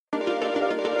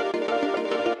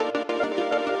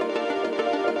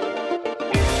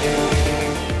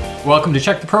Welcome to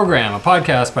Check the Program, a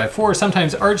podcast by four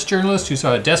sometimes arts journalists who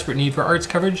saw a desperate need for arts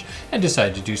coverage and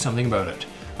decided to do something about it.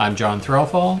 I'm John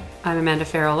Threlfall. I'm Amanda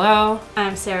Farrell-Lowe.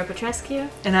 I'm Sarah Petrescu.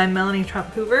 And I'm Melanie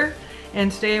Trump-Hoover.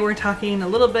 And today we're talking a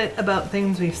little bit about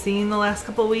things we've seen the last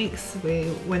couple of weeks.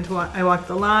 I Walked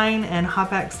the Line, and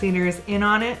Hopax Theater is in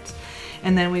on it.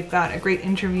 And then we've got a great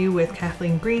interview with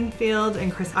Kathleen Greenfield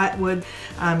and Chris Atwood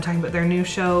talking about their new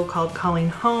show called Calling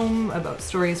Home, about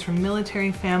stories from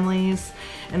military families.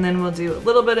 And then we'll do a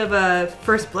little bit of a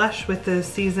first blush with the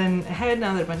season ahead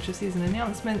now that a bunch of season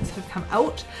announcements have come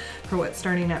out for what's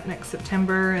starting up next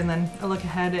September. And then a look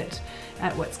ahead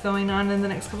at what's going on in the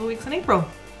next couple of weeks in April.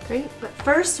 Great. But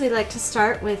first, we'd like to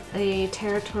start with a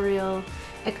territorial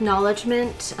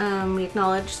acknowledgement. We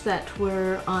acknowledge that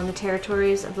we're on the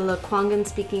territories of the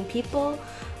Lekwungen-speaking people,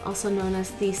 also known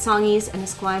as the Songhees and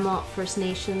Esquimalt First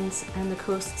Nations, and the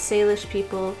Coast Salish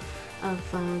people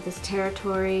of this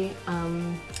territory.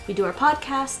 We do our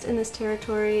podcast in this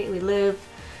territory. We live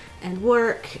and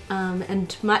work,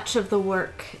 and much of the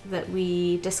work that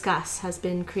we discuss has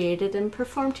been created and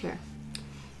performed here.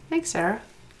 Thanks, Sarah.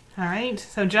 All right.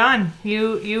 So, John,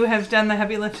 you have done the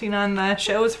heavy lifting on the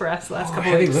shows for us the last couple of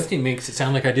Heavy weeks. lifting makes it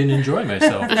sound like I didn't enjoy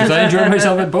myself, because I enjoyed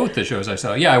myself at both the shows I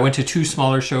saw. Yeah, I went to two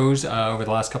smaller shows over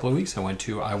the last couple of weeks. I went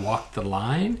to I Walked the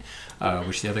Line,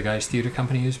 which the Other Guys Theatre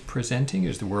Company is presenting. It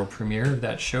was the world premiere of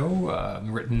that show,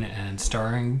 written and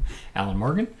starring Alan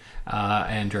Morgan,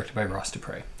 and directed by Ross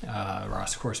Dupre.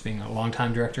 Ross, of course, being a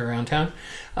longtime director around town.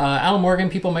 Alan Morgan,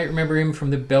 people might remember him from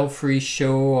the Belfry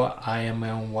show I Am My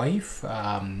Own Wife,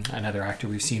 another actor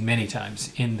we've seen many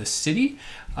times in the city.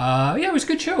 It was a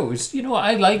good show. It was,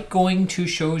 I like going to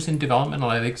shows in development.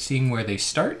 I like seeing where they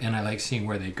start, and I like seeing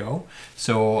where they go.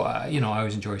 So, I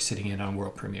always enjoy sitting in on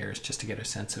world premieres just to get a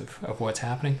sense of what's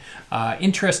happening.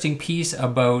 Interesting piece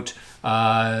about,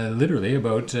 literally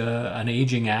about an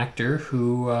aging actor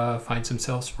who finds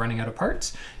himself running out of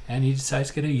parts, and he decides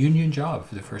to get a union job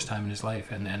for the first time in his life.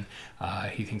 And then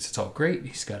he thinks it's all great.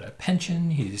 He's got a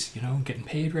pension. He's, getting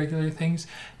paid regular things.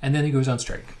 And then he goes on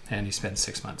strike, and he spends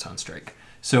 6 months on strike.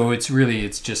 So it's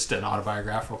just an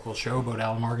autobiographical show about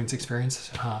Alan Morgan's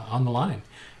experience on the line.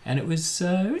 And it was,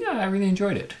 I really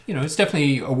enjoyed it. It's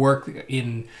definitely a work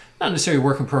not necessarily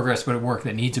work in progress, but a work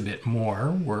that needs a bit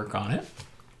more work on it.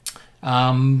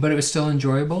 But it was still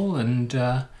enjoyable. And,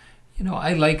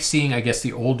 I like seeing, I guess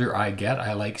the older I get,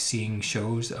 I like seeing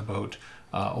shows about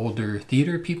older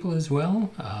theater people as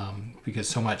well, because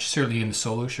so much, certainly in the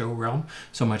solo show realm,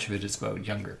 so much of it is about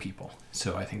younger people.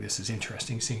 So I think this is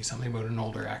interesting, seeing something about an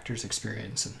older actor's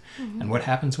experience and what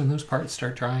happens when those parts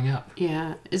start drying up.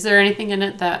 Yeah. Is there anything in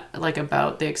it that,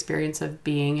 about the experience of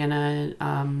being in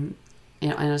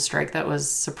a strike that was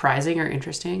surprising or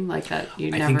interesting, like that you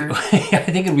never... I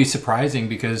think it'll be surprising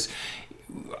because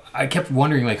I kept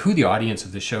wondering who the audience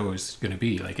of the show is going to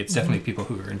be. It's definitely people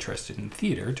who are interested in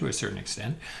theater to a certain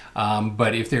extent.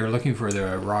 But if they're looking for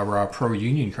the rah-rah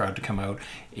pro-union crowd to come out,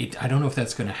 I don't know if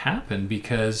that's going to happen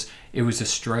because it was a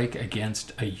strike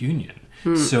against a union.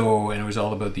 So, and it was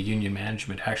all about the union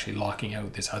management actually locking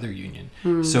out this other union.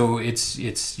 So it's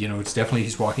definitely,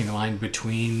 he's walking the line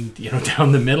between,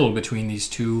 down the middle between these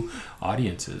two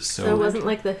audiences. So it wasn't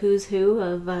like the who's who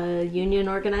of union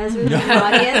organizers in the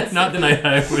audience? Not the night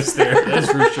I was there,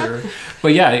 that's for sure.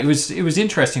 But yeah, it was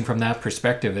interesting from that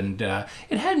perspective, and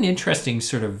it had an interesting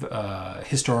sort of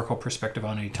historical perspective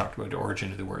on it. He talked about the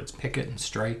origin of the words picket and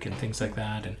strike and things like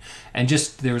that, and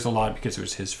just there was a lot, because it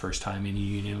was his first time in a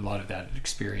union, a lot of that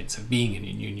experience of being in a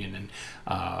union and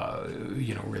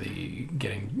really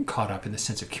getting caught up in the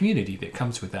sense of community that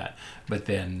comes with that, but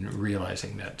then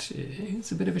realizing that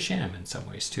it's a bit of a sham in some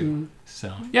ways too.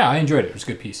 So yeah, I enjoyed it. It was a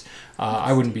good piece.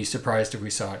 I wouldn't be surprised if we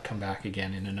saw it come back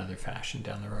again in another fashion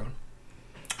down the road.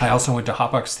 I also went to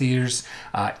Hopax Theater's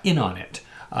In On It,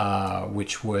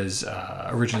 which was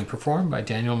originally performed by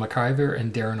Daniel McIver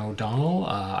and Darren O'Donnell.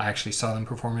 I actually saw them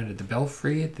perform it at the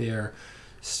Belfry at their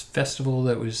festival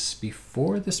that was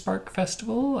before the Spark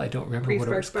Festival. I don't remember what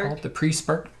it was called. The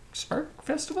Pre-Spark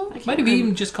Festival? It might have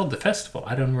even just called the festival.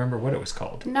 I don't remember what it was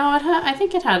called. No, I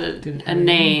think it had a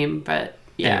name, but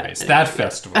yeah. Anyways, that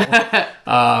festival.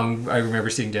 I remember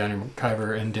seeing Daniel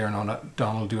McIver and Darren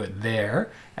O'Donnell do it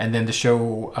there. And then the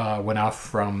show went off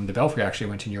from the Belfry, actually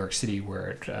went to New York City,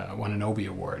 where it won an Obie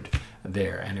Award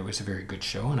there, and it was a very good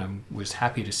show, and I was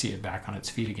happy to see it back on its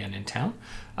feet again in town.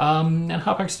 And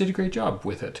Hopx did a great job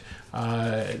with it.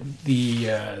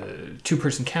 The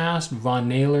two-person cast, Von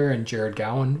Naylor and Jared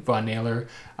Gowan. Von Naylor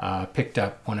picked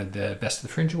up one of the Best of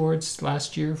the Fringe Awards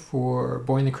last year for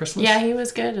Boy and the Chrysalis. Yeah, he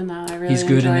was good in that. I really He's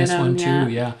good in enjoyed this him, one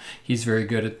too. Yeah, he's very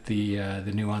good at the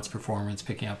nuanced performance,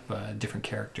 picking up different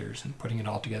characters and putting it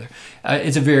all together.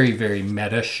 It's a very, very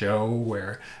meta show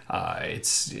where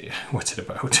it's what's it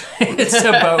about?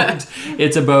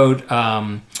 it's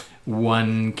about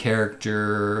one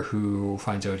character who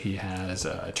finds out he has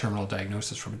a terminal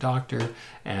diagnosis from a doctor,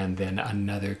 and then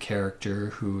another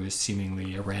character who is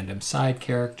seemingly a random side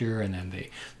character, and then the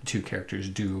two characters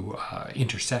do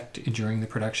intersect during the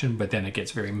production, but then it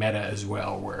gets very meta as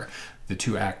well, where the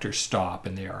two actors stop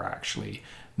and they are actually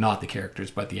not the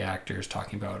characters but the actors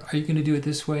talking about, are you going to do it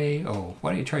this way? Oh,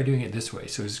 why don't you try doing it this way?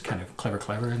 So it's kind of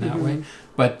clever in that way.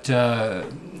 But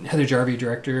Heather Jarvie,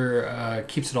 director,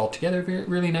 keeps it all together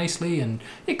really nicely, and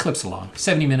it clips along.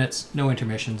 70 minutes, no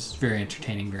intermissions, very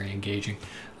entertaining, very engaging.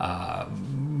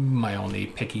 My only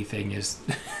picky thing is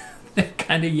they're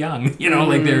kind of young,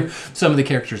 like some of the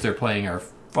characters they're playing are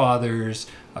fathers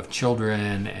of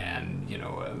children, and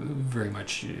very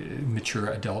much mature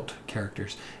adult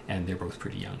characters, and they're both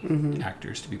pretty young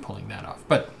actors to be pulling that off.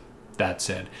 But that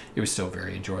said, it was still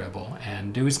very enjoyable,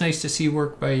 and it was nice to see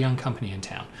work by a young company in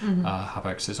town.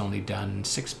 Hopx has only done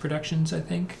 6 productions, I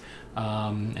think,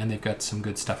 and they've got some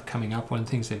good stuff coming up. One of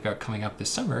the things they've got coming up this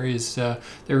summer is they're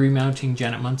remounting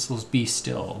Janet Munsel's Be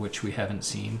Still, which we haven't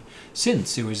seen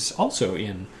since it was also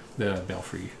in the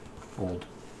Belfry Old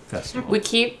Festival. We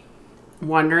keep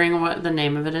wondering what the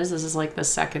name of it is. This is like the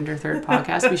second or third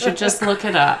podcast. We should just look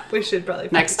it up. We should probably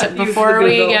before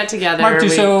we get together. Mark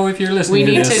Dussault, if you're listening,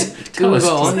 we need this, to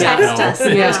Google. Text us.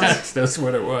 Yeah. Text us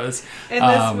what it was. And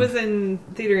this was in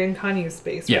Theatre in Connu's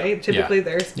space, right? Typically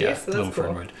their space. Yeah, so Little that's cool.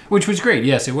 Fernwood, which was great.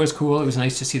 Yes, it was cool. It was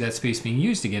nice to see that space being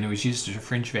used again. It was used as a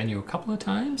Fringe venue a couple of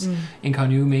times. In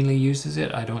Connu mainly uses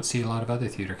it. I don't see a lot of other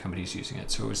theatre companies using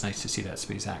it, so it was nice to see that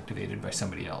space activated by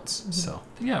somebody else. So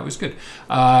yeah, it was good.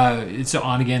 It's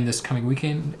on again this coming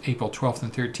weekend, April 12th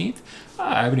and 13th.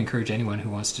 I would encourage anyone who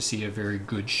wants to see a very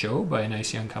good show by a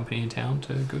nice young company in town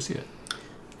to go see it.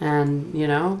 And,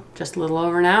 just a little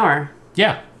over an hour.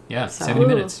 Yeah, 70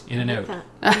 minutes, in and I out. like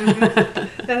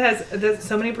that.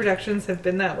 So many productions have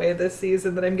been that way this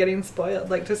season that I'm getting spoiled.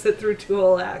 Like, to sit through 2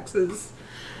 whole acts is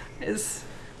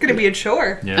going to be a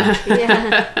chore. Yeah.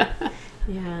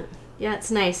 Yeah,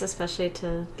 it's nice, especially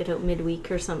to get out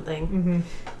midweek or something.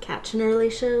 Catch an early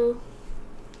show.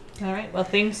 All right. Well,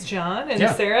 thanks, John and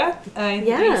Yeah. Sarah.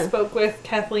 We spoke with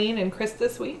Kathleen and Chris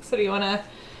this week. So do you want to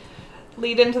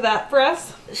lead into that for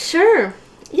us? Sure.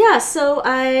 Yeah, so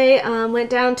I went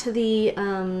down to the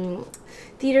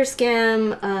Theater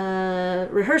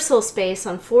Scam rehearsal space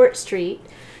on Fort Street,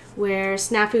 where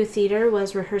Snafu Theater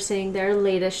was rehearsing their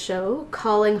latest show,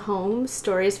 Calling Home,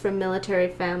 Stories from Military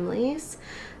Families.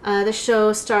 The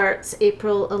show starts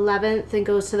April 11th and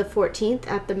goes to the 14th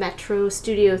at the Metro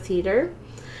Studio Theater.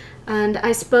 And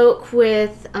I spoke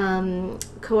with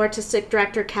co-artistic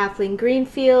director Kathleen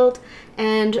Greenfield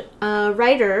and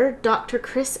writer Dr.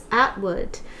 Chris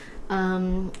Atwood,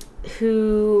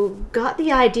 who got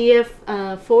the idea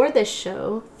for this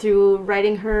show through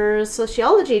writing her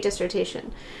sociology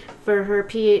dissertation for her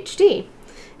PhD,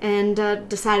 and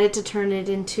decided to turn it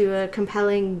into a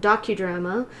compelling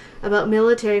docudrama about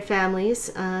military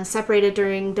families separated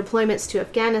during deployments to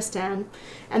Afghanistan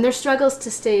and their struggles to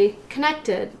stay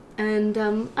connected. And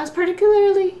I was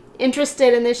particularly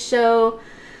interested in this show.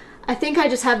 I think I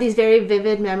just have these very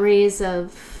vivid memories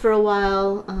of, for a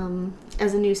while,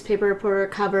 as a newspaper reporter,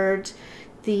 covered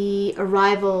the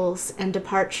arrivals and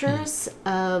departures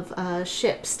of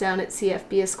ships down at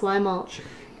CFB Esquimalt,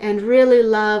 and really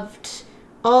loved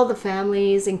all the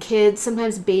families and kids,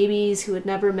 sometimes babies who had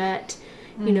never met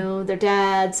their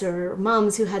dads, or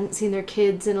moms who hadn't seen their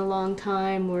kids in a long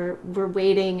time were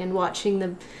waiting and watching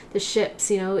the ships,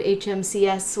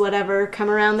 HMCS whatever, come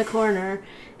around the corner,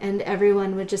 and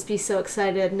everyone would just be so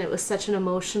excited, and it was such an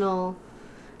emotional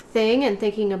thing, and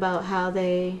thinking about how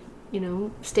they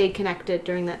stayed connected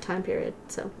during that time period.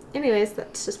 So anyways,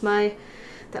 that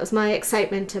was my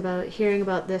excitement about hearing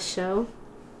about this show.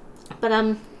 But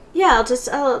I'll just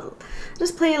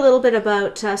play a little bit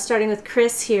about, starting with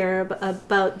Chris here,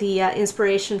 about the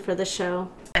inspiration for the show.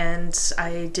 And and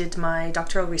I did my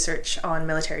doctoral research on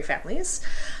military families.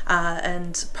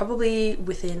 And probably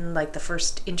within like the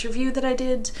first interview that I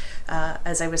did,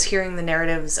 as I was hearing the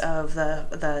narratives of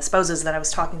the spouses that I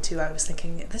was talking to, I was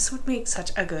thinking this would make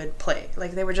such a good play.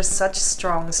 Like they were just such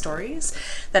strong stories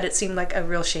that it seemed like a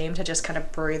real shame to just kind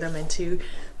of bury them into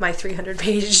my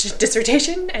 300-page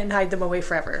dissertation and hide them away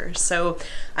forever. So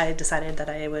I decided that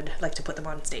I would like to put them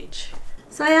on stage.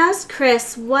 So I asked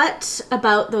Chris what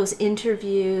about those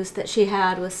interviews that she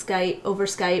had with over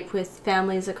Skype with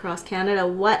families across Canada,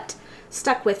 what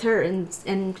stuck with her and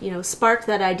sparked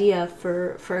that idea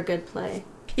for a good play.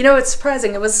 It's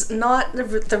surprising. It was not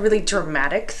the really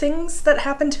dramatic things that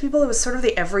happened to people. It was sort of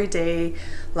the everyday,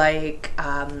 like,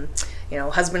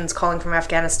 husband's calling from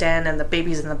Afghanistan and the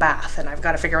baby's in the bath, and I've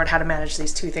got to figure out how to manage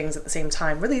these two things at the same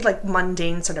time. Really, like,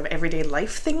 mundane sort of everyday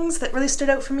life things that really stood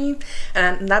out for me.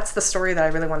 And that's the story that I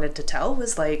really wanted to tell,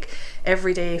 was, like,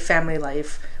 everyday family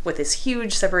life with this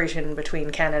huge separation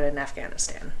between Canada and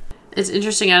Afghanistan. It's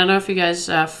interesting. I don't know if you guys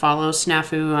follow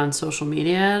Snafu on social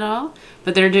media at all,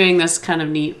 but they're doing this kind of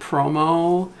neat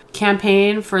promo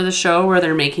campaign for the show where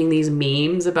they're making these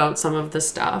memes about some of the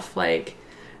stuff. Like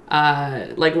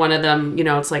one of them,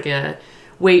 it's like a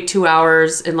wait 2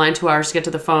 hours, in line 2 hours to get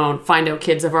to the phone, find out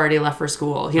kids have already left for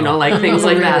school, like things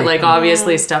like that. Like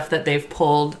obviously stuff that they've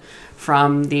pulled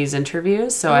from these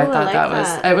interviews. So I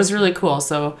thought it was really cool.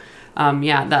 So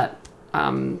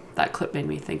that clip made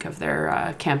me think of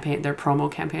their campaign, their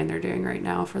promo campaign they're doing right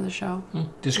now for the show.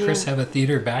 Does Chris have a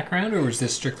theater background, or was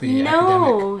this strictly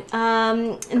academic?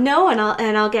 No,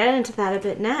 and I'll get into that a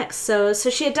bit next. So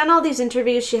she had done all these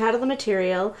interviews, she had all the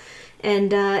material,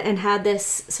 and had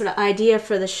this sort of idea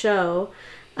for the show,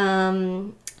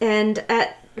 and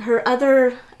at her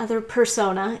other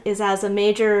persona is as a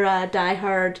major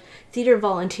diehard theater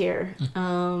volunteer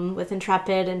with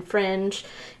Intrepid and Fringe,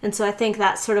 and so I think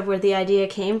that's sort of where the idea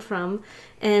came from,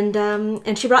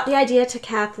 and she brought the idea to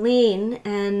Kathleen,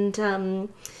 and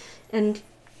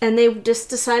they just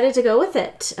decided to go with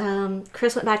it.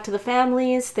 Chris went back to the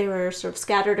families. They were sort of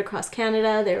scattered across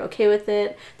Canada. They were okay with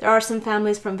it. There are some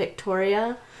families from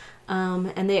Victoria.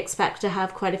 And they expect to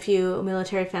have quite a few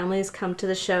military families come to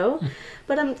the show.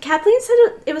 But Kathleen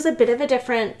said it was a bit of a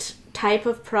different type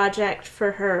of project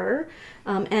for her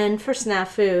and for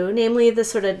Snafu, namely the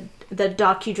sort of the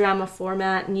docudrama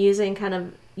format and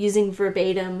using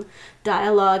verbatim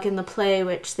dialogue in the play,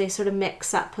 which they sort of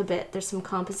mix up a bit. There's some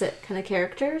composite kind of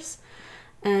characters.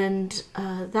 And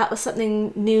that was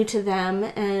something new to them,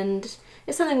 and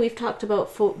it's something we've talked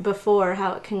about before,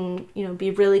 how it can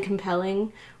be really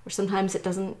compelling, or sometimes it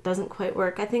doesn't quite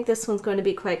work. I think this one's going to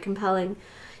be quite compelling.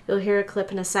 You'll hear a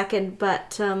clip in a second,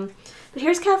 but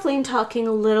here's Kathleen talking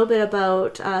a little bit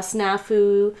about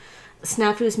Snafu's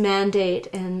mandate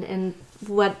and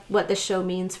what this show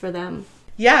means for them.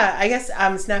 Yeah, I guess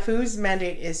Snafu's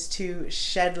mandate is to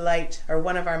shed light, or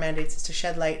one of our mandates is to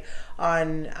shed light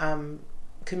on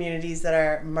communities that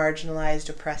are marginalized,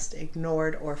 oppressed,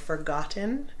 ignored, or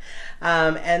forgotten.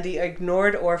 And the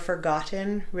ignored or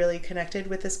forgotten really connected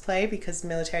with this play, because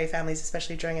military families,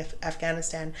 especially during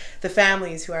Afghanistan, the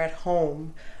families who are at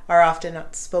home are often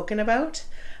not spoken about.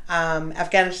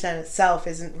 Afghanistan itself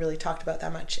isn't really talked about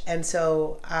that much. And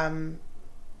so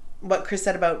what Chris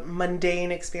said about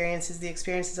mundane experiences, the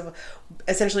experiences of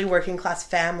essentially working class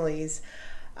families,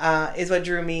 is what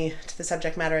drew me to the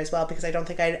subject matter as well, because I don't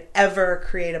think I'd ever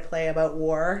create a play about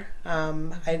war.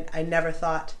 I never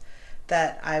thought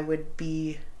that I would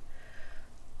be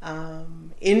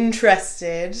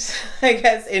interested, I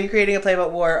guess, in creating a play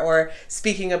about war or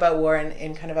speaking about war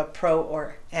in kind of a pro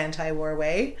or anti-war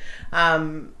way.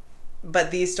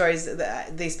 But these stories,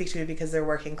 they speak to me because they're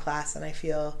working class, and I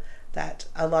feel that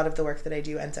a lot of the work that I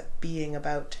do ends up being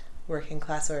about working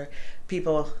class or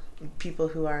people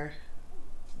who are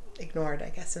ignored, I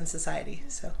guess, in society.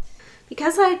 So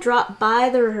because I dropped by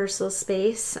the rehearsal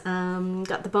space,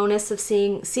 got the bonus of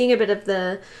seeing a bit of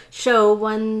the show,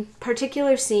 one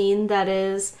particular scene that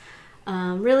is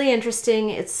really interesting.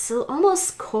 It's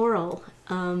almost choral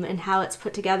in how it's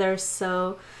put together.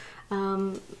 So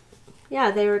they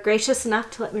were gracious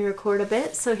enough to let me record a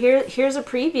bit. So here's a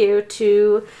preview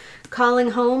to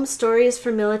Calling Home, Stories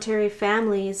for Military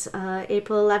Families,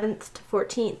 April 11th to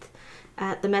 14th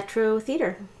at the Metro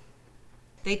Theatre.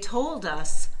 They told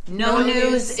us no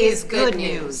news is good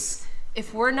news.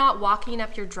 If we're not walking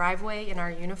up your driveway in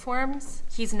our uniforms,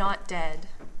 he's not dead.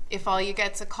 If all you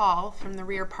get's a call from the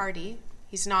rear party,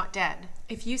 he's not dead.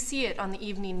 If you see it on the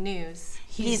evening news,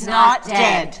 he's not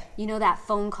dead. You know that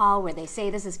phone call where they say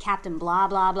this is Captain blah,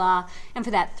 blah, blah, and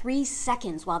for that 3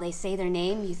 seconds while they say their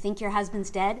name, you think your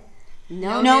husband's dead?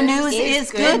 No news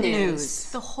is good news.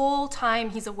 The whole time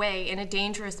he's away in a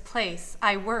dangerous place,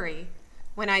 I worry.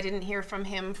 When I didn't hear from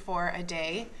him for a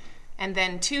day, and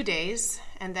then 2 days,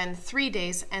 and then 3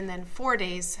 days, and then 4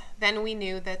 days, then we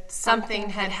knew that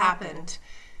something had happened.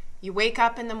 You wake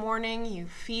up in the morning, you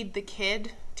feed the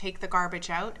kid, take the garbage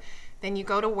out, then you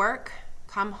go to work,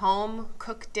 come home,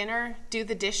 cook dinner, do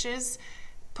the dishes,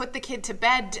 put the kid to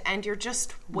bed, and you're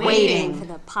just waiting. For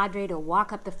the padre to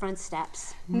walk up the front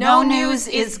steps. No news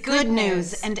is good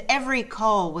news. And every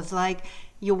call was like,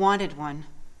 you wanted one,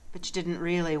 but you didn't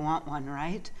really want one,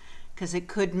 right? Because it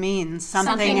could mean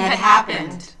something had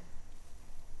happened.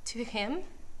 To him?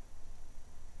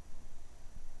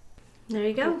 There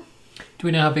you go. Do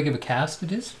we know how big of a cast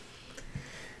it is?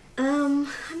 I'm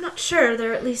not sure.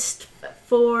 There are at least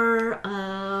 4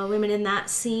 women in that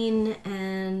scene,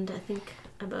 and I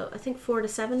think 4 to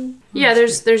 7. Yeah,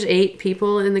 there's 8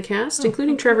 people in the cast,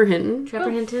 including Trevor Hinton.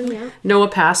 Trevor Hinton, yeah. Noah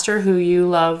Pastor, who you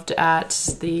loved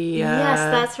at the... yes,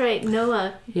 that's right,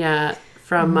 Noah. Yeah,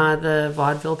 from the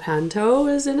Vaudeville Panto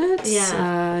is in it.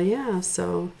 Yeah.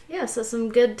 So some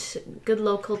good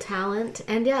local talent,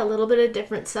 and a little bit of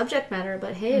different subject matter,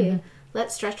 but hey,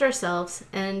 let's stretch ourselves.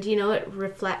 And it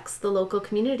reflects the local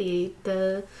community.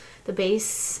 The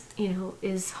base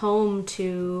is home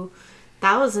to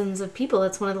thousands of people.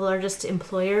 It's one of the largest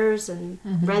employers and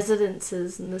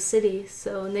residences in the city.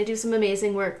 So, and they do some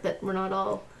amazing work that we're not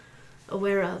all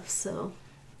aware of. So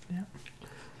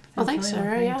well, thanks,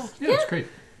 Sarah. Yeah, it's great.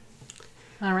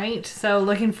 All right, so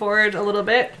looking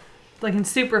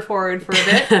super forward for a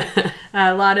bit.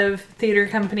 A lot of theater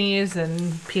companies and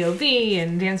POV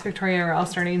and Dance Victoria are all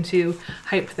starting to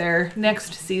hype their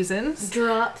next seasons.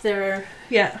 Drop their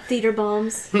theater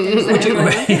bombs. when you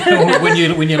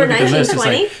look at the list, it's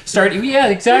like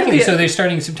exactly. So they're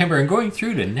starting in September and going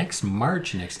through to next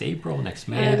March, next April, next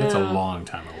May. That's a long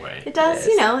time away. It does,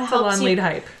 it helps a long lead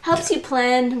hype. Helps you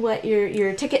plan what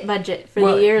your ticket budget for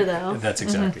the year, though. That's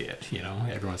exactly it.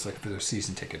 Everyone's looking for those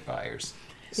season ticket buyers.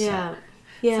 So.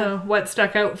 Yeah. So what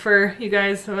stuck out for you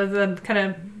guys was the kind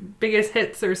of biggest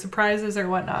hits or surprises or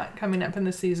whatnot coming up in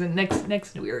the season,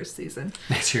 next New Year's season?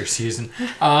 Next year's season.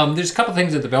 There's a couple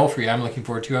things at the Belfry I'm looking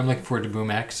forward to. I'm looking forward to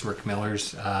Boom X, Rick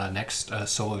Miller's next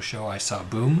solo show. I saw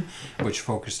Boom, which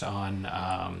focused on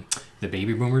the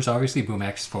baby boomers. Obviously, Boom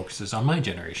X focuses on my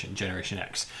generation, Generation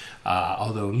X.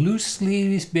 Although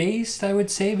loosely based, I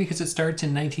would say, because it starts in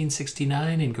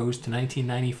 1969 and goes to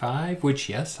 1995, which,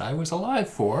 yes, I was alive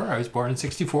for. I was born in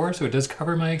 64, so it does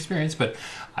cover my experience, but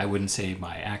I wouldn't say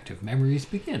my active memories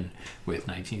begin with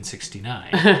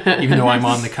 1969, even though I'm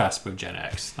on the cusp of Gen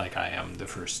X, like I am the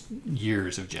first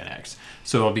years of Gen X.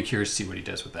 So I'll be curious to see what he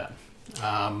does with that.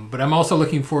 But I'm also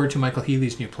looking forward to Michael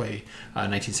Healy's new play,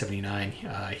 1979.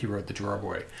 He wrote The Drawer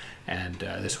Boy, and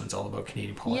this one's all about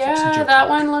Canadian politics. Yeah, and that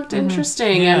one looked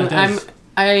interesting. Yeah,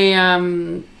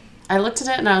 and I looked at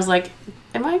it and I was like,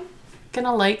 am I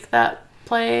gonna like that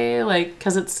play? Like,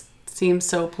 because it seems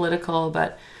so political,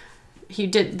 but he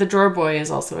did. The Drawer Boy is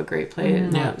also a great play.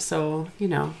 So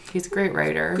he's a great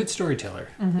writer. Good storyteller.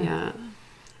 Yeah.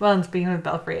 Well, and speaking of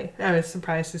Belfry, I was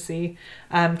surprised to see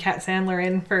Kat Sandler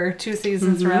in for 2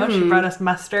 seasons in a row. She brought us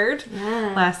Mustard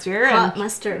last year. Hot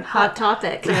Mustard. Hot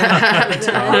topic.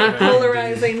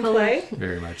 Polarizing play.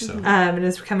 Very much so. It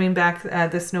is coming back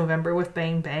this November with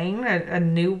Bang Bang, a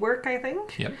new work, I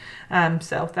think. Yep.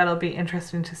 So that'll be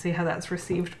interesting to see how that's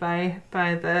received by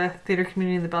the theater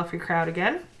community and the Belfry crowd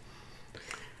again.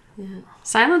 Yeah.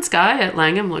 Silent Sky at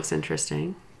Langham looks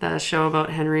interesting. The show about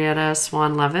Henrietta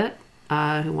Swan Leavitt,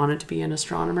 who wanted to be an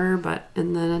astronomer, but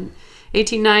in the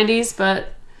 1890s.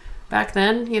 But back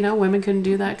then, women couldn't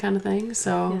do that kind of thing,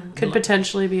 so could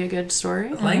potentially be a good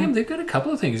story. Langham, they've got a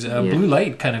couple of things. Blue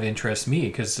Light kind of interests me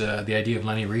because the idea of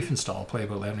Leni Riefenstahl, a play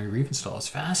about Leni Riefenstahl, is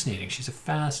fascinating. She's a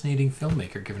fascinating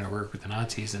filmmaker, given her work with the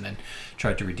Nazis, and then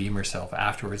tried to redeem herself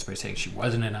afterwards by saying she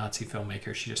wasn't a Nazi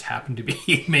filmmaker. She just happened to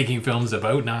be making films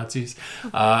about Nazis.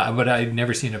 But I'd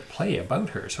never seen a play about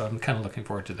her, so I'm kind of looking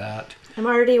forward to that. I'm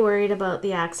already worried about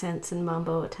the accents in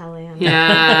Mambo Italian.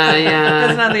 Yeah.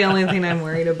 That's not the only thing I'm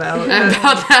worried about.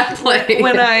 About that play.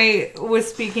 When I was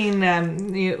speaking,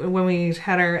 when we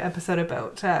had our episode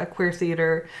about queer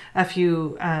theater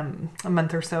a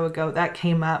month or so ago, that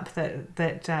came up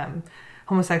that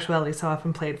homosexuality so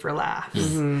often played for laughs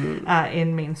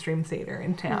in mainstream theater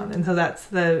in town. And so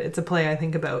it's a play I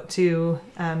think about two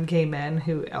gay men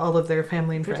who all of their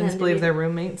family and friends believe they're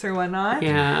roommates or whatnot.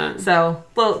 Yeah. So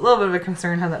a little bit of a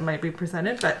concern how that might be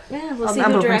presented, but we'll see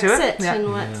who directs it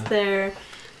and what's their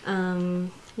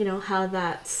how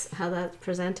that's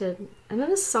presented. I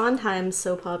noticed Sondheim's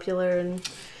so popular and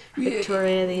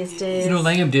Victoria these days. You know,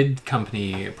 Langham did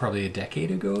company probably a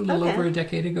decade ago, a little Okay. over a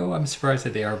decade ago. I'm surprised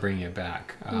that they are bringing it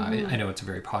back. I know it's a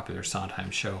very popular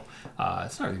Sondheim show.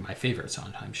 It's not really my favorite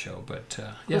Sondheim show, but yeah,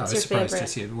 What's I your was surprised favorite? to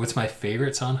see it. What's my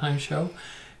favorite Sondheim show?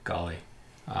 Golly.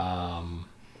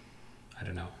 I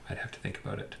don't know. I'd have to think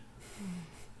about it.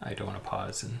 I don't want to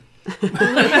pause and stop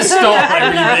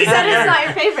everything. You said it's not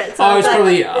your favorite. So Oh, I was it's like,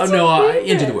 probably "What's your favorite?"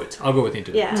 Into the Woods. I'll go with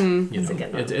Into the Yeah, Woods. it's a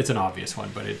good one. It's an obvious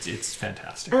one, but it's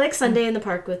fantastic. I like Sunday in the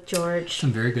Park with George.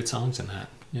 Some very good songs in that.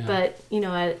 Yeah. But,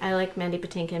 I like Mandy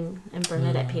Patinkin and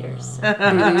Bernadette Peters. So.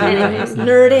 Anyways,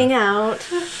 nerding out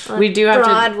on We do have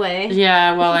Broadway.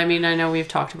 Yeah, well, I mean, I know we've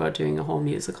talked about doing a whole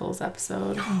musicals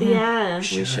episode. Yeah.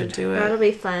 We should do That'll it.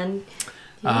 be fun.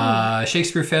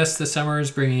 Shakespeare Fest this summer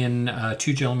is bringing in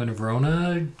Two Gentlemen of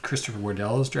Verona. Christopher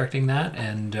Wardell is directing that,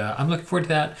 and I'm looking forward to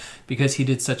that because he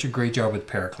did such a great job with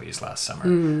Pericles last summer.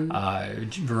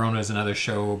 Verona is another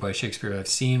show by Shakespeare I've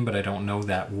seen, but I don't know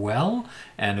that well,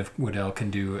 and if Wardell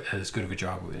can do as good of a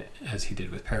job with it as he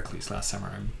did with Pericles last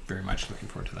summer, I'm very much looking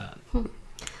forward to that.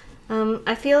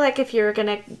 I feel like if you're going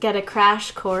to get a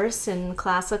crash course in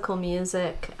classical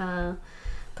music,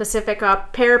 Pacific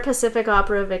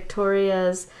Opera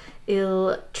Victoria's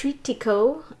Il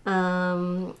Trittico,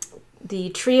 the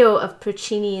trio of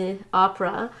Puccini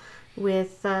opera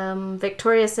with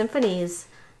Victoria symphonies,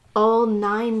 all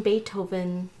 9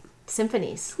 Beethoven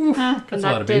symphonies, That's a lot of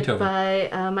conducted Beethoven.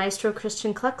 by Maestro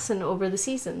Christian Kluckson over the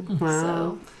season. Wow.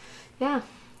 So, yeah,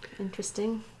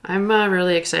 interesting. I'm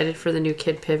really excited for the new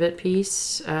Kid Pivot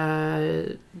piece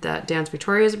that Dance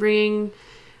Victoria is bringing.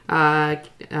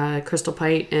 Crystal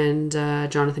Pite and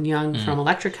Jonathan Young from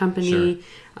Electric Company.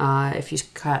 If you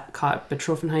caught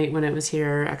Betroffenheit when it was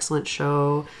here, excellent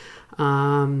show.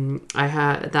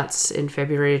 That's in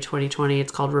February 2020.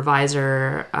 It's called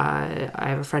Revisor. I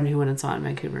have a friend who went and saw it in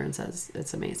Vancouver and says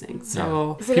it's amazing.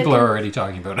 So Is it People a are already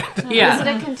talking about it. yeah. Is it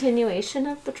a continuation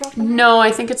of Betroffenheit? No,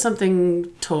 I think it's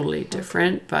something totally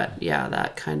different, but yeah,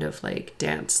 that kind of like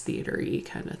dance theater-y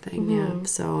kind of thing. Yeah.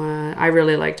 So I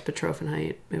really liked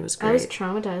Betroffenheit. It was great. I was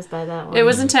traumatized by that one. It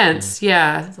was intense.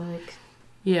 Yeah. It's like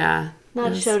Yeah. not It a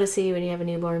was- show to see when you have a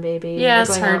newborn baby. Yeah, You're it's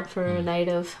going hard. out for a night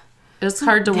of It was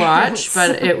hard to watch,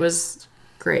 but it was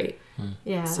great.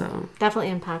 yeah, So,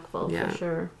 definitely impactful yeah. for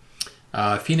sure.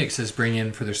 Phoenix is bringing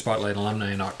in for their Spotlight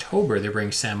alumni in October. They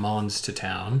bring Sam Mullins to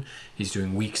town. He's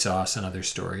doing Weak Sauce and other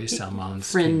stories. Sam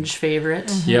Mullins, Fringe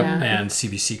favorite. yep, Yeah. and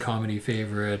CBC comedy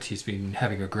favorite. He's been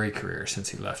having a great career since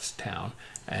he left town.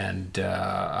 And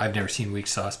I've never seen Weak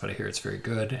Sauce, but I hear it's very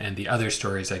good. And the other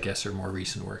stories, I guess, are more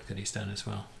recent work that he's done as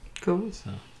well. Cool.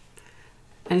 So.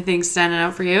 Anything standing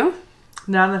out for you?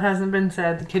 Now that hasn't been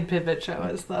said, the Kid Pivot show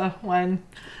is the one.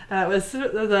 It was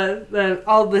the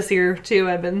all this year too.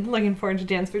 I've been looking forward to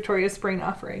Dance Victoria's spring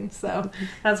offering, so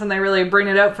that's when they really bring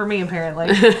it out for me. Apparently,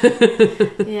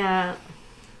 Yeah,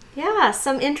 yeah,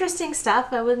 some interesting stuff.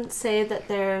 I wouldn't say that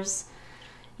there's,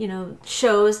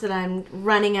 shows that I'm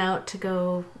running out to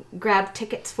go grab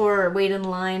tickets for or wait in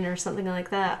line or something like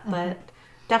that, but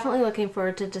definitely looking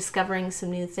forward to discovering some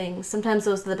new things. Sometimes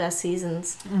those are the best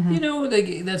seasons. You know,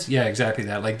 that's exactly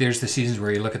that. Like, there's the seasons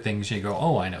where you look at things and you go,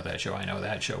 "Oh, I know that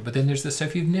show," But then there's the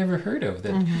stuff you've never heard of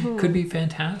that could be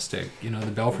fantastic.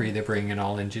 The Belfry, they bring an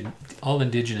all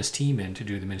indigenous team in to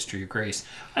do the Ministry of Grace.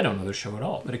 I don't know the show at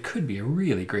all, but it could be a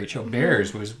really great show.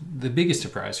 Bears was the biggest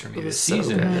surprise for me this so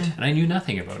season, good. and I knew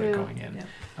nothing about it going in.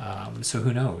 So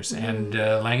who knows? And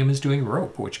Langham is doing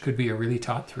Rope, which could be a really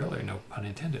taut thriller, no pun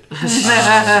intended.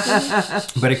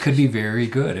 But it could be very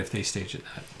good if they stage it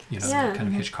that, Yeah. kind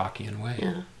of Hitchcockian way.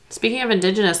 Yeah. Speaking of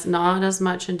Indigenous, not as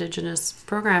much Indigenous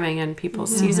programming in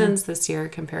people's seasons this year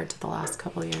compared to the last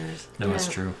couple of years. No, it's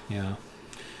Yeah. true. Yeah.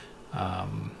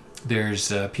 There's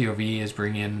POV is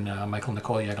bringing in Michael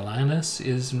Nicole Yagalanis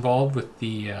is involved with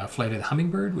the Flight of the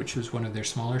Hummingbird, which was one of their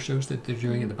smaller shows that they're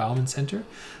doing at the Bauman Center.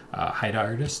 Haida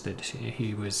artist that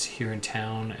he was here in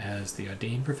town as the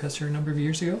Dane professor a number of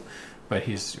years ago, but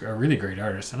he's a really great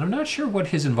artist, and I'm not sure what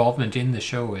his involvement in the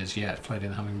show is yet. Flight of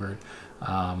the Hummingbird,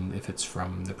 if it's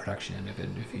from the production end of it,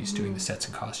 if he's doing the sets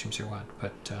and costumes or what,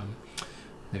 but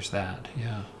there's that.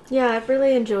 Yeah, I've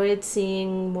really enjoyed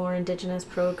seeing more Indigenous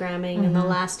programming in the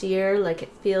last year. Like, it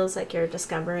feels like you're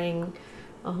discovering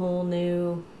a whole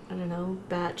new,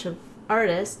 batch of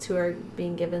artists who are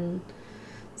being given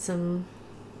some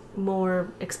more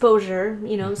exposure,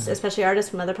 especially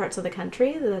artists from other parts of the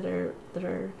country that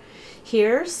are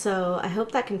here. So I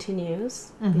hope that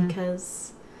continues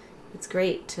because it's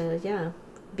great to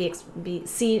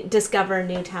discover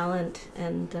new talent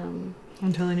and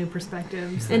Until the new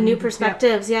perspectives. And new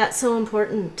perspectives, yeah, it's so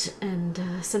important. And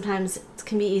sometimes it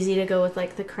can be easy to go with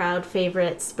like the crowd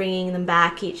favorites, bringing them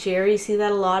back each year. You see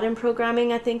that a lot in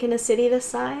programming, I think, in a city this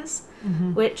size,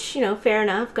 which, you know, fair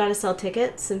enough, got to sell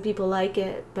tickets and people like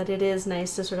it. But it is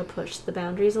nice to sort of push the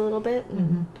boundaries a little bit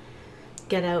and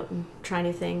get out and try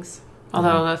new things.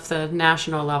 Although if the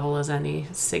national level is any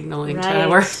signaling to Right.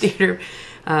 our theater,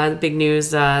 the big news,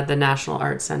 the National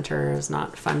Arts Center is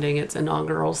not funding its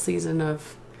inaugural season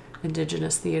of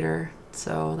Indigenous theater.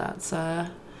 So that's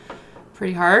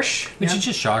pretty harsh. Which is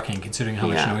just shocking considering how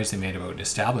much Yeah. noise they made about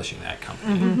establishing that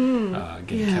company.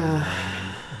 Getting Kevin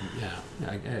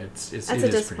Lang and That's a it is pretty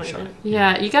disappointment. shocking.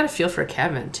 Yeah, you got to feel for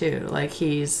Kevin too. Like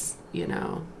he's, you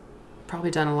know, probably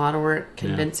done a lot of work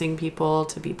convincing people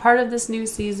to be part of this new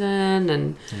season.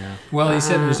 And Yeah. Well, he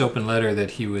said in his open letter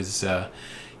that he was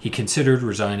he considered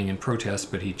resigning in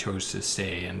protest, but he chose to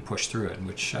stay and push through it,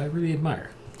 which I really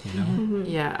admire. You know.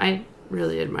 yeah, I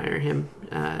really admire him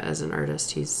as an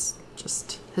artist. He's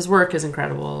just, his work is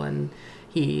incredible, and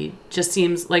he just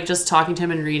seems like, just talking to him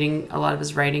and reading a lot of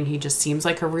his writing, he just seems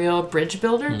like a real bridge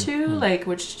builder too, like,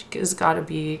 which has got to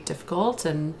be difficult.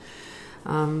 And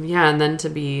and then to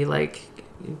be like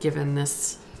given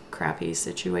this crappy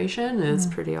situation is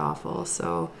pretty awful.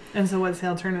 So And so what's the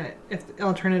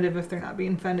alternative if they're not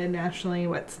being funded nationally?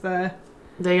 What's the...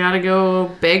 they got to go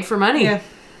beg for money. Yeah.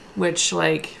 Which,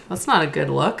 like, that's not a good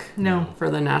look. No. For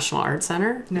the National Arts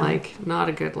Center. No. Like, not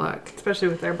a good look. Especially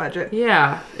with their budget.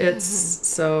 Yeah, it's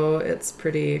so it's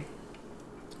pretty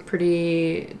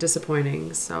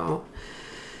disappointing. So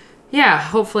yeah,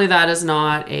 hopefully that is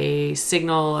not a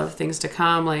signal of things to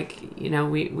come. Like, you know,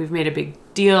 we've made a big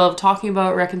deal of talking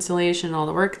about reconciliation and all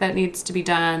the work that needs to be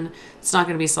done. It's not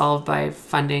going to be solved by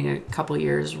funding a couple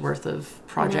years worth of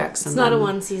projects. It's not a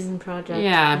one-season project.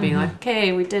 Yeah, being like,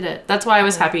 okay, we did it. That's why I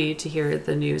was happy to hear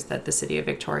the news that the city of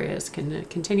Victoria is going to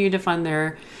continue to fund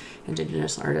their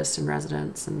Indigenous artists and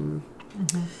residents. And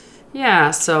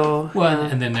yeah, so... Well,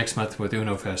 and then next month with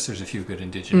Uno Fest, there's a few good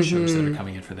Indigenous shows that are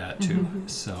coming in for that too.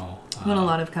 So, Well, a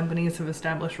lot of companies have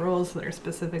established roles that are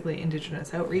specifically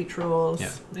Indigenous outreach roles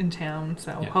in town.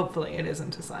 So hopefully it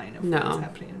isn't a sign of what's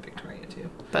happening in Victoria too.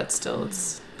 But still,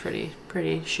 it's pretty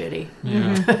shitty.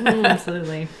 yeah.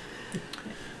 Absolutely.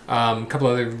 A couple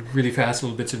other really fast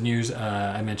little bits of news.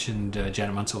 I mentioned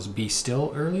Janet Munsell's Be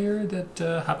Still earlier that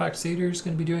Hotbox Theatre is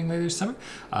going to be doing later this summer.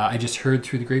 I just heard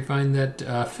through the grapevine that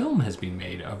a film has been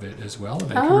made of it as well. A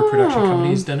Vancouver production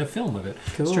company has done a film of it.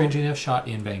 Cool. Strangely enough, shot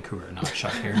in Vancouver, not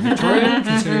shot here in Victoria,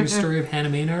 considering the story of Hannah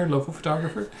Maynard, local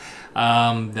photographer.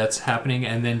 That's happening.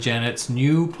 And then Janet's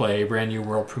new play, brand new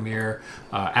world premiere,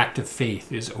 Act of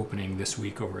Faith, is opening this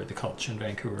week over at the Cultch in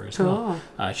Vancouver as well.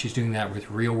 She's doing that with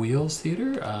Real Wheels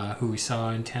Theatre, who we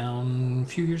saw in town a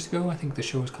few years ago. I think the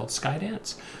show was called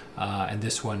Skydance. And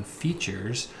this one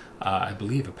features, I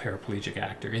believe, a paraplegic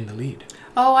actor in the lead.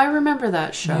 Oh, I remember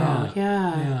that show.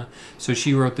 Yeah. So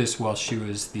she wrote this while she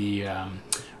was the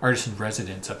artist in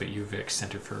residence up at UVic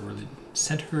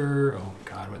oh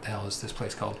God, what the hell is this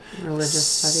place called? Religious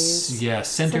Studies. Yeah,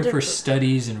 Center for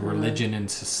Studies in Religion and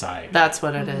Society. That's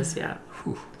what it is, yeah.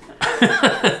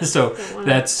 So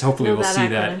that's, hopefully know we'll that see acronym.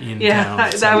 that in Yeah, town.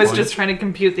 at I some was point. just trying to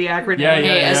compute the acronym. Yeah,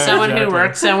 Hey, as someone who exactly.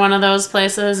 works at one of those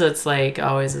places, it's like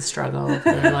always a struggle.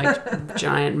 They're like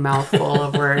giant mouthful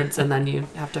of words, and then you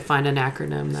have to find an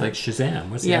acronym. It's like Shazam.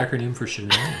 What's Yeah. the acronym for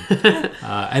Shazam?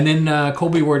 And then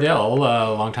Colby Wardell,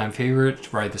 a longtime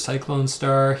favorite, Ride the Cyclone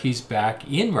star. He's back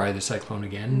in Ride the Cyclone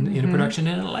again in a production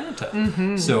in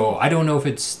Atlanta. So I don't know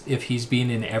if he's been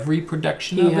in every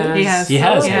production of it. He has. He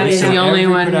has. Yeah, He's he's in the only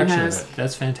every one who production has. of it.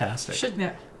 That's fantastic. Should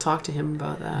Yeah. talk to him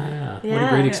about that. Yeah. What a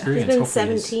great experience. He's been Hopefully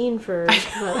he's- 17 for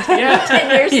about 10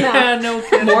 years now. Yeah, no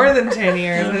kidding. More than 10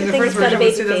 years. And the think first he's got a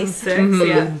version was baby face. 2006.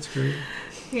 Yeah, That's great.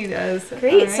 he does.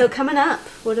 Great. All right. So coming up,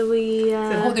 what do we?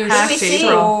 Oh, there's what do we see?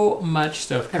 so much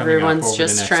stuff coming up Everyone's over the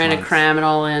just next trying month. to cram it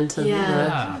all into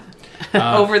Yeah.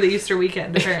 Over the Easter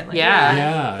weekend, apparently.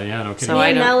 Yeah. Yeah, no kidding. So Me I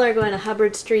and don't- Mel are going to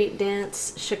Hubbard Street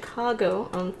Dance Chicago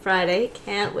on Friday.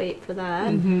 Can't wait for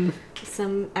that.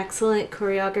 Some excellent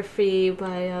choreography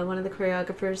by one of the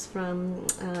choreographers from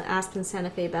Aspen Santa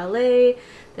Fe Ballet.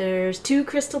 There's 2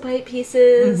 crystal pipe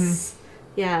pieces.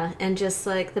 Yeah, and just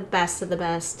like the best of the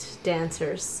best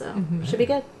dancers. So should be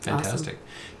good. Fantastic.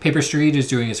 Paper Street is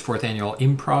doing its 4th annual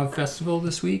Improv Festival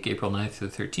this week, April 9th to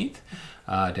the 13th,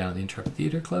 down at the Intrepid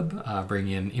Theatre Club,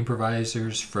 bringing in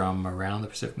improvisers from around the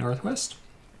Pacific Northwest,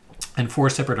 and 4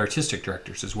 separate artistic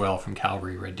directors as well from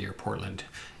Calgary, Red Deer, Portland,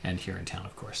 and here in town,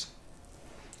 of course.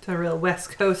 It's a real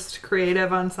West Coast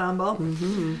creative ensemble.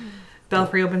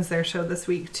 Belfry opens their show this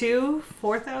week too.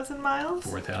 4,000 miles?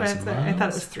 4,000 I thought it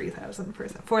miles. was 3,000 for a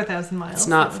second. 4,000 miles. It's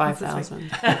not So this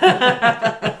week.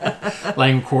 5,000.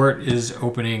 Langham Court is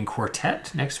opening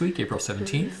Quartet next week, April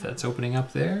 17th. That's opening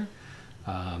up there.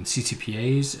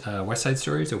 CCPA's West Side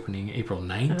Story is opening April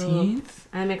 19th.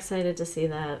 I'm excited to see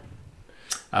that.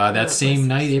 That same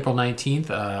night, April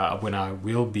 19th, when I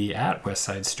will be at West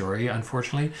Side Story,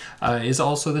 unfortunately, is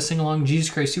also the sing-along Jesus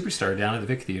Christ Superstar down at the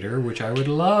Vic Theater, which I would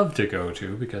love to go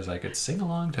to because I could sing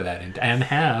along to that and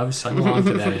have sung along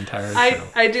to that entire show.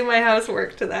 I do my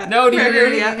housework to that. No, do you record,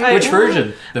 really? yeah. Which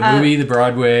version? The movie, the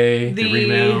Broadway, the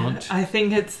remount? I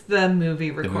think it's the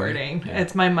movie recording. yeah.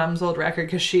 It's my mom's old record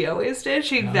because she always did.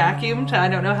 She vacuumed I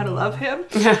Don't Know How to Love Him.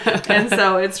 And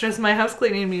so it's just my house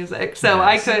cleaning music. So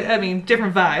Nice.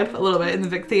 different vibe a little bit in the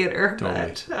Vic Theater.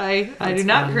 Totally. But I do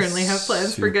not currently have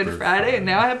plans for Good Super Friday, fun. and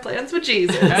now I have plans with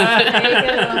Jesus.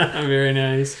 Very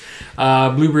nice.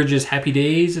 Blue Bridge's Happy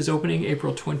Days is opening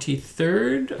April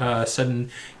 23rd. Sudden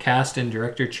cast and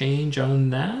director change on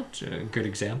that. A good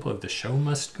example of the show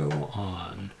must go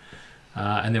on.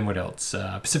 And then what else?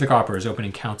 Pacific Opera is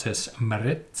opening Countess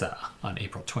Maritza on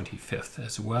April 25th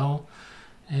as well.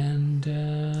 And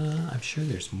I'm sure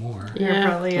there's more. Yeah,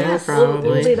 probably yeah, is. probably.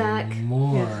 We'll be back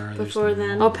More. There's before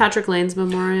then. Oh, Patrick Lane's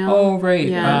memorial. Oh, right.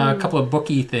 Yeah. A couple of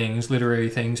booky things, literary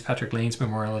things. Patrick Lane's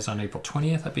memorial is on April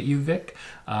 20th up at UVic.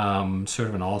 Sort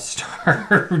of an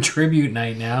all-star tribute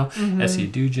night now.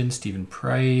 S.E. Dugin, Stephen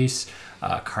Price,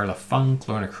 Carla Funk,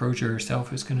 Lorna Crozier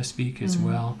herself is going to speak as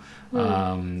well.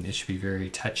 It should be very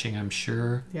touching, I'm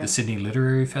sure. Yeah. The Sydney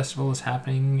Literary Festival is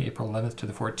happening April 11th to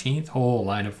the 14th. Whole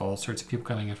line of all sorts of people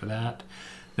coming in for that.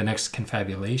 The next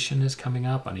confabulation is coming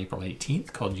up on April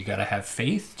 18th called You Gotta Have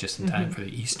Faith, just in time for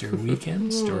the Easter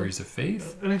weekend. Stories of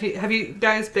Faith. And have you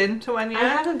guys been to one yet? I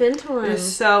haven't been to one. It's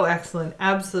so excellent.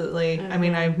 Absolutely. I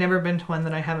mean, I've never been to one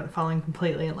that I haven't fallen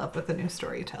completely in love with a new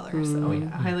storyteller. So yeah,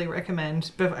 I highly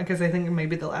recommend, because I think it may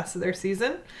be the last of their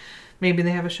season. Maybe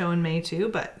they have a show in May too,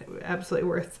 but absolutely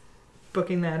worth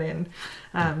booking that in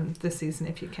this season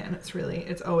if you can.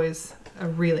 It's always a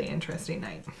really interesting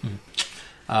night.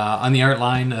 On the art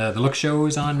line, the Look Show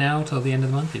is on now till the end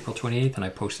of the month, April 28th, and I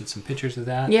posted some pictures of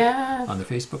that on the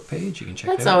Facebook page. You can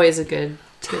check That's it out. always a good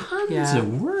Tons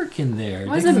of work in there.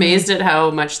 I was amazed at how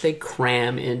much they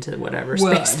cram into whatever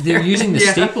space they're using the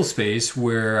staple space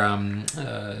where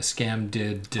Scam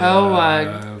did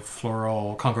Concord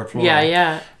Floral.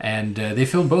 Yeah. And they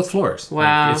filled both floors.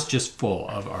 Wow. Like, it's just full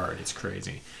of art. It's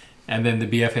crazy. And then the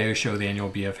BFA show, the annual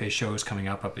BFA show is coming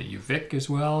up at UVic as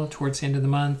well towards the end of the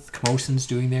month. Commotion's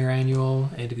doing their annual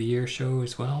end of the year show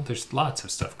as well. There's lots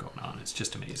of stuff going on. It's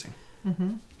just amazing.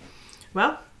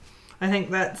 Well, I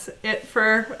think that's it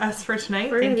for us for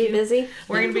tonight. We're going to be busy.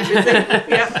 We're going to be busy.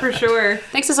 Yeah, for sure.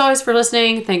 Thanks as always for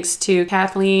listening. Thanks to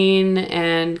Kathleen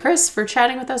and Chris for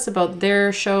chatting with us about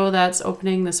their show that's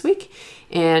opening this week.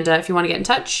 And if you want to get in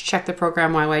touch, check the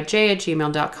program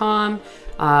yyj@gmail.com.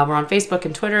 We're on Facebook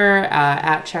and Twitter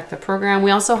at Check the Program. We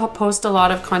also post a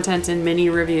lot of content and mini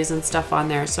reviews and stuff on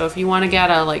there. So if you want to get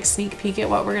a sneak peek at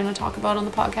what we're going to talk about on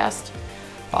the podcast,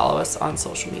 follow us on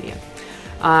social media.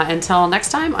 Until next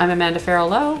time, I'm Amanda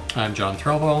Farrell-Lowe. I'm John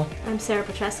Threlvall. I'm Sarah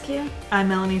Petrescu. I'm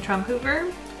Melanie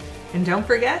Trump-Hoover. And don't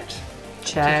forget,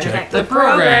 Check the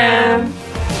program.